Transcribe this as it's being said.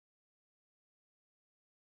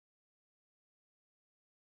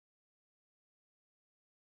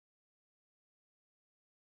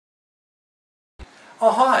Oh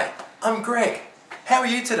hi, I'm Greg. How are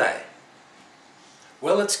you today?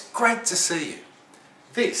 Well, it's great to see you.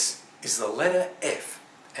 This is the letter F,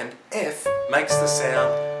 and F makes the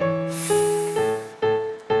sound.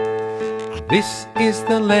 This is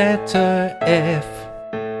the letter F,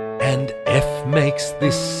 and F makes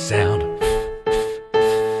this sound.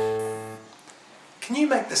 Can you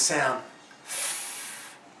make the sound?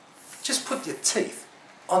 Just put your teeth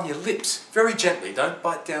on your lips very gently. Don't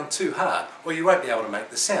bite down too hard or you won't be able to make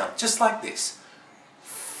the sound. Just like this.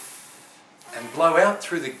 And blow out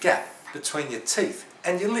through the gap between your teeth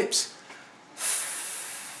and your lips.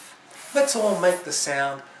 Let's all make the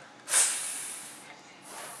sound.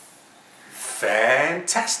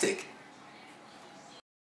 Fantastic!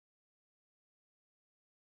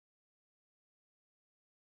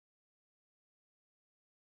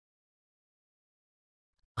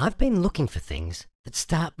 I've been looking for things that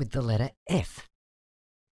start with the letter F.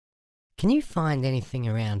 Can you find anything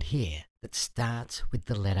around here that starts with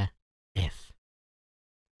the letter F?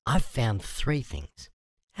 I've found 3 things.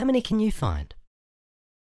 How many can you find?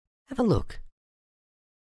 Have a look.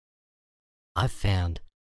 I've found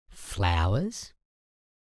flowers,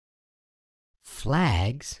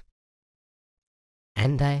 flags,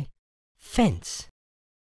 and a fence.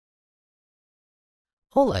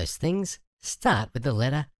 All those things start with the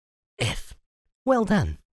letter F. Well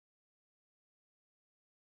done.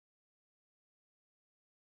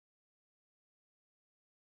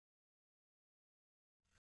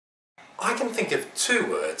 I can think of 2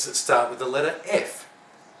 words that start with the letter F.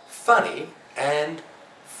 Funny and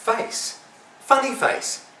face. Funny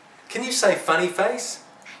face. Can you say funny face?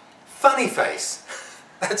 Funny face.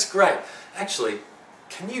 That's great. Actually,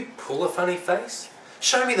 can you pull a funny face?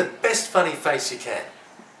 Show me the best funny face you can.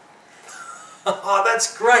 Oh,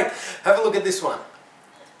 that's great. Have a look at this one.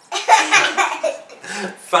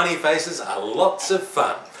 Funny faces are lots of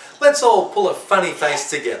fun. Let's all pull a funny face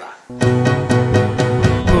together. Pull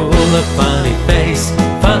a funny face,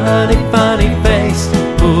 funny, funny face.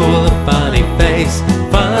 Pull a funny face,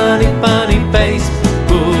 funny, funny face.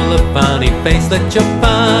 Pull a funny face, let your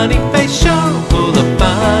funny face show. Pull a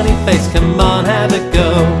funny face, come on, have a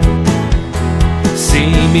go.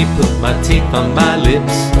 See me put my teeth on my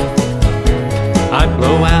lips. I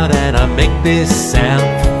blow out and I make this sound.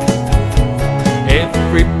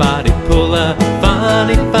 Everybody pull a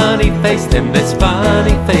funny, funny face. Then there's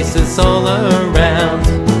funny faces all around.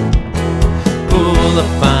 Pull a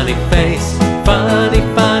funny face, funny,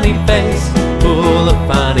 funny face. Pull a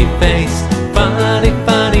funny face, funny,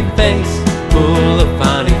 funny face. Pull a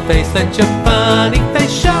funny face, let your funny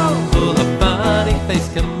face show. Pull a funny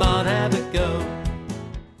face, come on, have a go.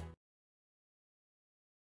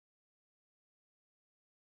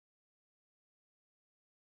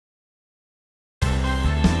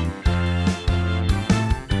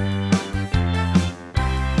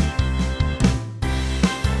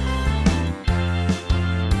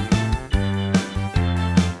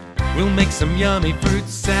 We'll make some yummy fruit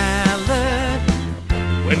salad.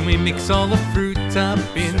 When we mix all the fruit up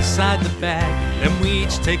inside the bag, then we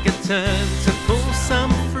each take a turn to pull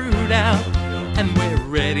some fruit out, and we're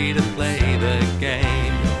ready to play the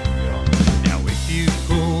game. Now if you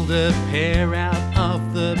pulled a pear out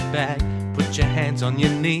of the bag, put your hands on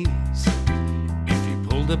your knees. If you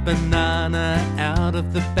pulled a banana out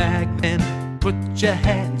of the bag, then put your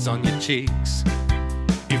hands on your cheeks.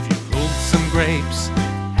 If you pulled some grapes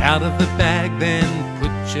out of the bag, then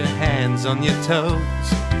put your hands on your toes.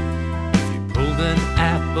 If you pulled an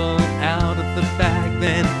apple out of the bag,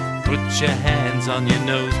 then put your hands on your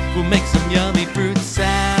nose. We'll make some yummy fruit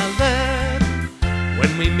salad.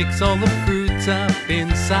 When we mix all the fruit up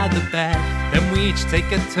inside the bag, then we each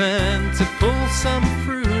take a turn to pull some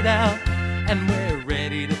fruit out, and we're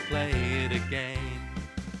ready to play